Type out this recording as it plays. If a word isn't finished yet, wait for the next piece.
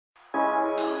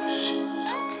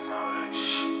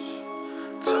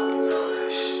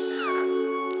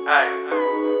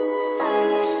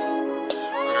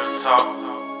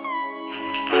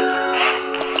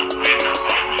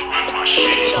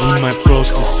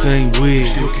same way. You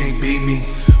still can't beat me.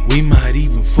 We might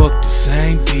even fuck the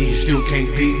same bitch. You still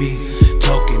can't beat me.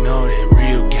 Talking all that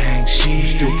real gang shit. You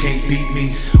still can't beat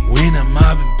me. When I'm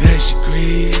mobbing past your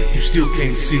crib, you still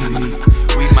can't see me.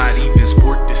 We might even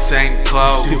sport the same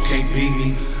clothes. You still can't beat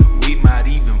me. We might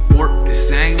even fork the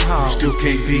same home. You still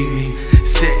can't beat me.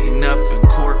 Setting up in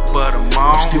court, but I'm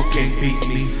on. You still can't beat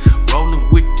me. Rolling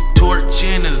with the torch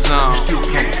in the zone. You still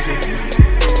can't see me.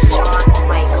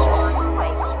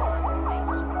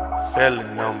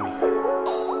 Felon on me.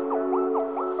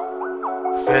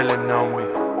 Felon on me.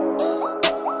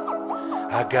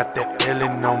 I got that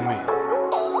felon on me.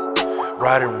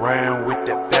 Riding around with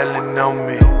that felon on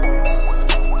me.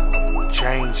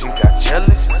 Change and got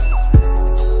jealous.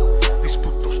 These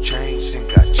putos changed and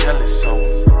got jealous on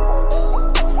me.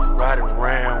 Riding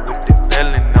around with that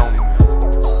felon on me.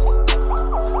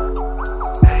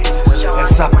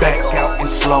 As I back out in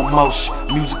slow motion,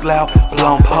 music loud,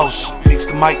 blown potion. Fix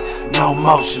the mic, no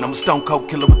motion. I'm a stone cold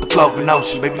killer with the flow of an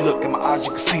ocean. Baby, look in my eyes,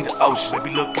 you can see the ocean.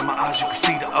 Baby, look in my eyes, you can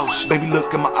see the ocean. Baby,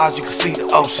 look in my eyes, you can see the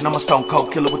ocean. I'm a stone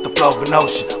cold killer with the flow of an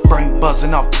ocean. Brain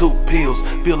buzzing off 2 pills.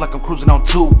 Feel like I'm cruising on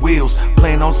 2 wheels.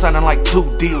 Playing on sounding like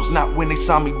 2 deals. Not when they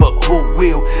saw me, but who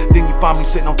will? Then you find me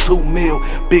sitting on 2 mil.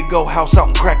 Big old house out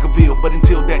in Crackerville. But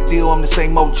until that deal, I'm the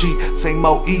same OG, same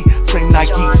OE, same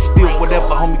Nike. Still whatever,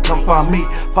 homie, come find me.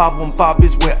 515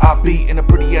 is where I be. In a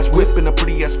pretty ass whip, in a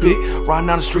pretty ass fit. Riding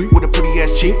down the street with a pretty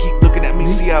ass chick. Keep looking at me,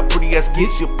 see how pretty ass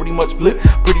gets. She'll pretty much flip.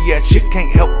 Pretty ass shit,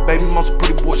 can't help it, baby. I'm on some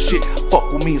pretty boy shit.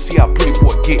 Fuck with me and see how pretty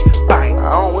boy get. Bang.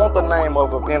 I don't want the name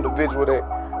of an individual that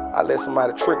I let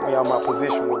somebody trick me on my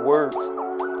position with words.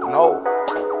 No.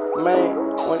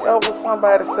 Man, whenever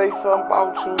somebody say something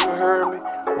about you, you heard me,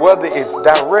 whether it's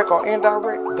direct or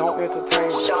indirect, don't entertain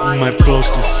it. We might floss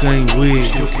the same way. You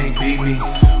still can't beat me.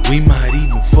 We might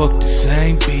even fuck the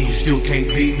same bitch. You still can't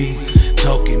beat me.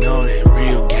 Talking all that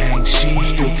real gang shit. You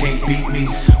still can't beat me.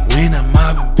 When I'm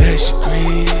mobbing past your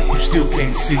crib, you still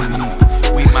can't see me.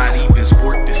 We might even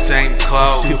sport the same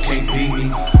clothes. You still can't beat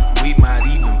me. We might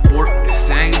even fork the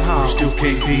same home. You still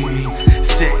can't beat me.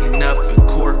 Setting up in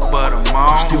court, but I'm on.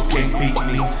 You still can't beat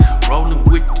me. Rolling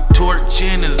with the torch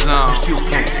in the zone. You still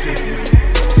can't see me.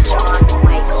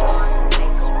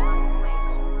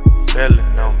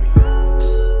 Felon on me.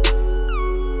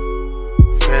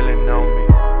 Felon on me.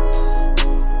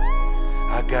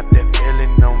 I got that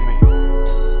felon on me.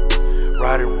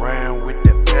 Riding around with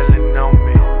that felon on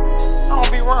me. I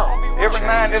don't be wrong. Every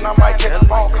now and then I might get a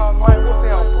phone call, man, what's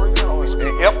up, bro?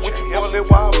 And F with you for a little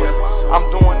while, but I'm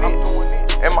doing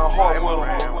this. And my heart will,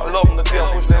 I love them to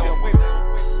death, wish they was with me.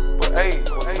 But hey,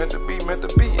 what's meant to be, meant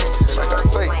to be. Like I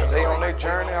say, they on their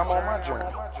journey, I'm on my journey.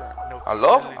 I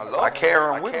love them. I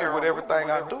carry them with me with everything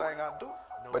I do.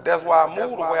 But that's why I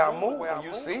move the way I move. When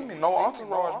you see me, no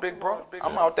entourage, big bro.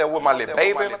 I'm out there with my little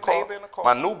baby in the car.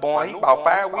 My newborn, he about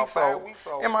 5 weeks old.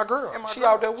 And my girl, she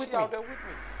out there with me.